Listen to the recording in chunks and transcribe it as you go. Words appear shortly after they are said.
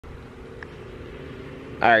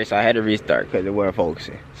Alright, so I had to restart because it wasn't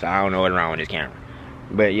focusing. So I don't know what's wrong with this camera.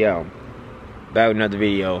 But yeah, back with another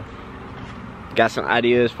video. Got some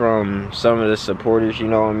ideas from some of the supporters, you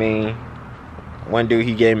know what I mean? One dude,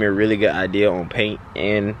 he gave me a really good idea on paint,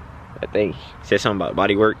 and I think he said something about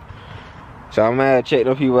body work. So I'm gonna check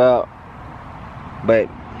those people out. But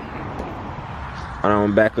I'm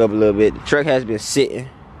gonna back up a little bit. The truck has been sitting.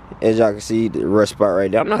 As y'all can see, the rust spot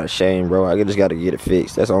right there. I'm not ashamed, bro. I just gotta get it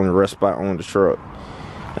fixed. That's the only rust spot on the truck.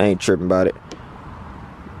 I ain't tripping about it.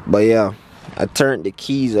 But yeah, I turned the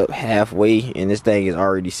keys up halfway, and this thing is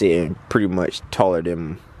already sitting pretty much taller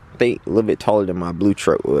than, I think a little bit taller than my blue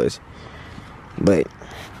truck was. But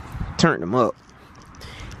turned them up.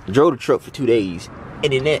 Drove the truck for 2 days,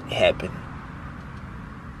 and then that happened.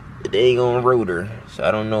 The dang on rotor. So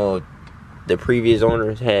I don't know if the previous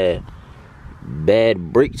owners had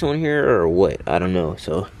bad brakes on here or what. I don't know.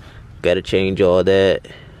 So gotta change all that.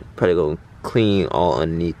 Probably gonna clean all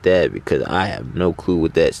underneath that because I have no clue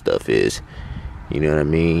what that stuff is. You know what I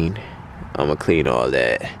mean? I'm gonna clean all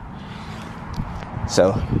that.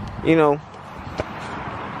 So, you know,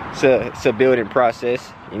 it's a building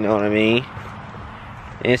process. You know what I mean?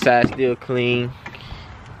 Inside still clean.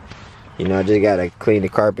 You know, I just gotta clean the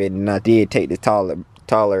carpet, and I did take the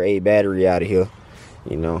taller A battery out of here.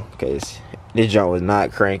 You know, because this junk was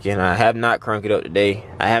not cranking. I have not cranked it up today.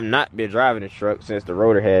 I have not been driving the truck since the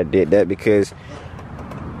rotor had did that because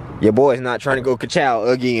your boy's not trying to go ka-chow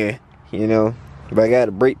again. You know, but I got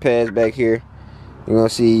the brake pads back here. You're gonna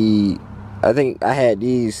see. I think I had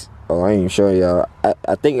these. Oh, I ain't even showing y'all.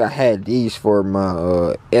 I think I had these for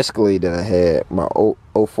my Escalade that I had, my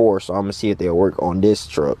 04. So I'm gonna see if they'll work on this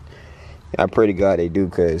truck. I pray to God they do,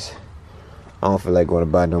 because I don't feel like going to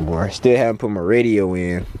buy no more. Still haven't put my radio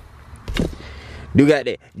in. Do got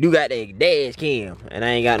that dash cam, and I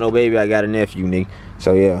ain't got no baby. I got a nephew, nigga.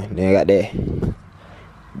 So yeah, then I got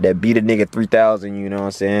that beat a nigga 3000. You know what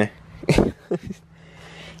I'm saying?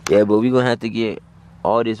 Yeah, but we gonna have to get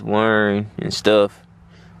all this wiring and stuff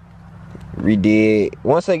redid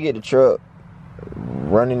once I get the truck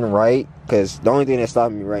running right. Because the only thing that's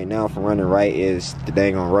stopping me right now from running right is the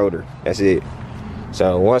dang on rotor. That's it.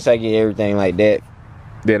 So once I get everything like that,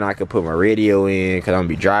 then I can put my radio in, because I'm gonna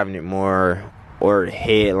be driving it more. Or the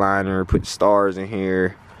headliner, put the stars in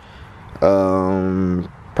here. Probably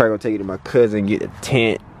gonna take it to my cousin, get the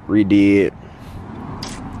tent redid.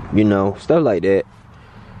 You know, stuff like that.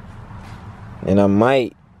 And I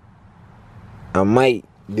might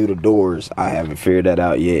do the doors. I haven't figured that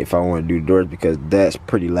out yet, if I want to do the doors, because that's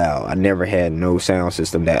pretty loud. I never had no sound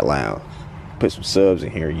system that loud. Put some subs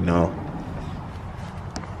in here, you know.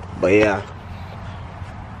 But yeah,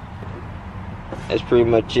 that's pretty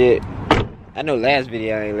much it. I know last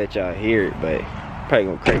video I ain't let y'all hear it, but probably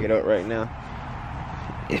gonna crank it up right now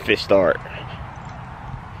if it start,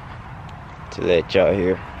 to let y'all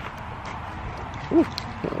hear. Ooh,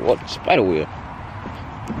 what spider wheel?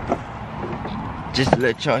 Just to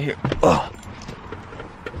let y'all hear. Oh.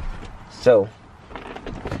 So,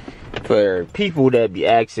 for people that be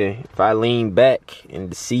asking, if I lean back in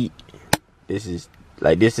the seat, this is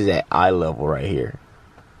at eye level right here.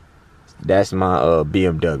 That's my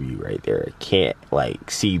BMW right there. I can't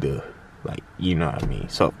like see the, like, you know what I mean.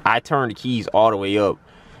 So if I turn the keys all the way up,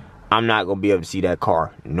 I'm not gonna be able to see that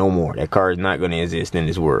car no more. That car is not gonna exist in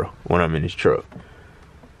this world when I'm in this truck.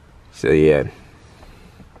 So yeah,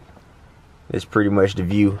 it's pretty much the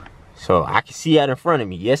view. So I can see out in front of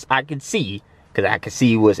me. Yes, I can see, because I can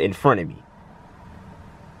see what's in front of me.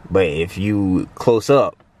 But if you close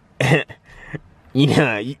up, you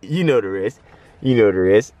know the rest. You know the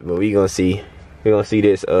rest. But we gonna see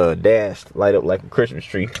this dash light up like a Christmas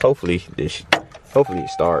tree. Hopefully it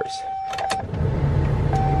starts.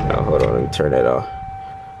 Oh, hold on, let me turn that off.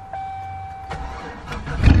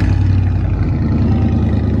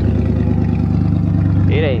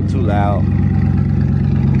 It ain't too loud.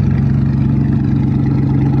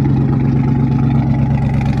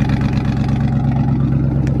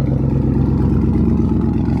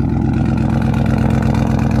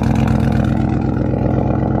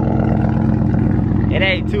 It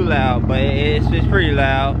ain't too loud, but it's pretty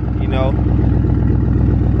loud, you know.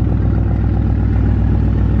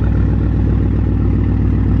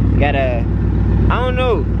 Gotta, I don't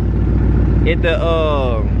know if the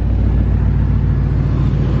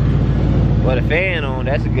well, the fan on,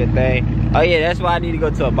 that's a good thing. Oh yeah, that's why I need to go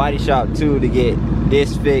to a body shop too to get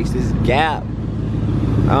this fixed, this gap.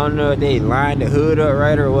 I don't know if they lined the hood up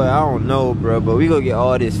right or what, I don't know, bro, but we gonna get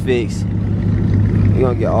all this fixed. We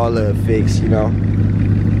gonna get all of it fixed, you know.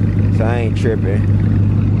 So I ain't tripping.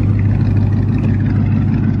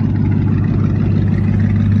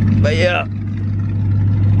 But yeah,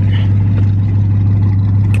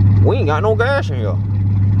 we ain't got no gas in here.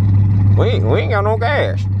 We ain't got no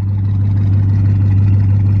gas.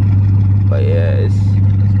 But yeah,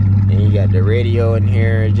 and you got the radio in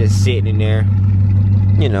here just sitting in there.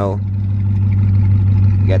 You know,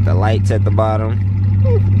 you got the lights at the bottom.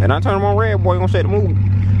 And I turn them on red, boy, you gonna set the mood.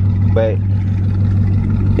 But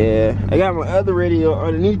yeah, I got my other radio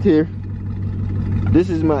underneath here. This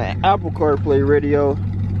is my Apple CarPlay radio.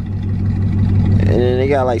 And then they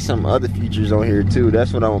got like some other features on here too.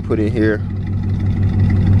 That's what I'm gonna put in here.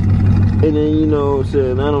 And then, you know what I'm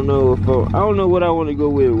saying, I don't know what I want to go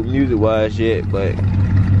with music wise yet, but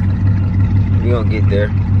we gonna get there.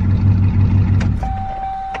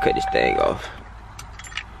 Cut this thing off.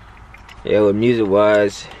 Yeah, with music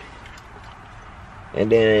wise.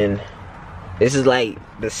 And then this is like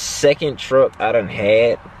the second truck I done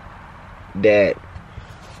had that,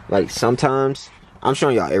 like, sometimes I'm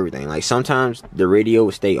showing y'all everything. Like, sometimes the radio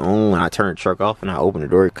will stay on when I turn the truck off and I open the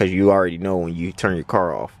door, because you already know when you turn your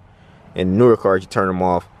car off. In newer cars, you turn them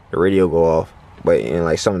off, the radio go off. But in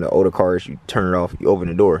like some of the older cars, you turn it off, you open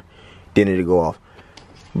the door, then it'll go off.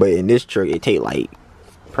 But in this truck, it take like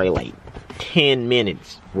probably like 10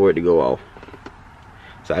 minutes for it to go off.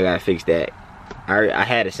 So I gotta fix that. I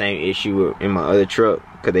had the same issue in my other truck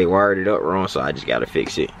because they wired it up wrong, so I just gotta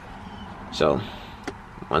fix it. So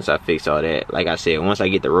once I fix all that, like I said, once I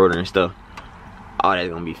get the rotor and stuff, all that's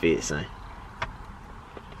gonna be fixed, son.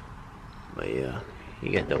 But yeah.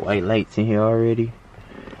 You got the white lights in here already.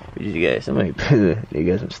 We just got they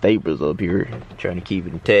got some staples up here trying to keep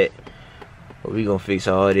it intact. But we gonna fix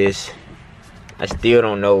all this. I still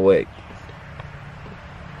don't know what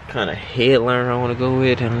kind of headliner I want to go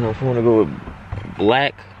with. I don't know if I want to go with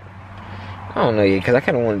black. I don't know yet, because I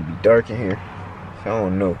kind of want it to be dark in here. So I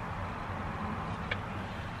don't know.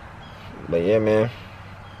 But yeah, man.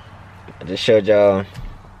 I just showed y'all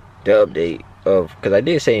the update of, because I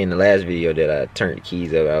did say in the last video that I turned the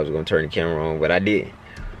keys up, I was gonna turn the camera on, but I didn't.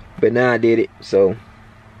 But now I did it. So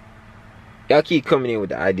y'all keep coming in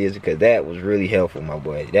with the ideas, because that was really helpful, my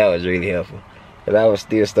boy. That was really helpful, because I was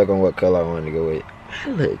still stuck on what color I wanted to go with.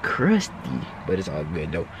 I look crusty, but it's all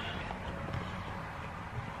good though.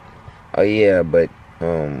 Oh yeah, but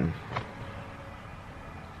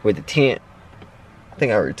with the tint, I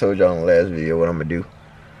think I already told y'all in the last video what I'm gonna do.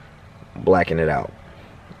 Blacken it out.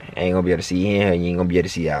 I ain't gonna be able to see in, you ain't gonna be able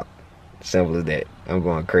to see out. Simple as that. I'm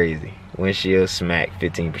going crazy. Windshield smack,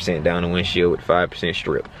 15% down the windshield with 5%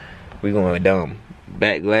 strip. We going dumb.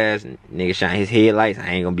 Back glass, nigga shine his headlights, I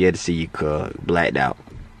ain't gonna be able to see you, cause blacked out.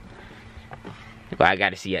 But I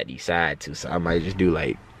gotta see out these sides too, so I might just do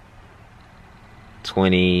like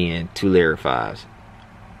 20 and 2 layer 5s.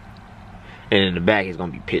 And in the back it's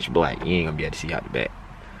gonna be pitch black. You ain't gonna be able to see out the back.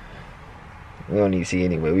 We don't need to see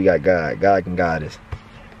anyway. We got God. God can guide us.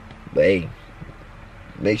 But hey,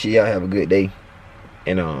 make sure y'all have a good day.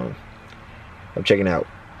 And I'm checking out.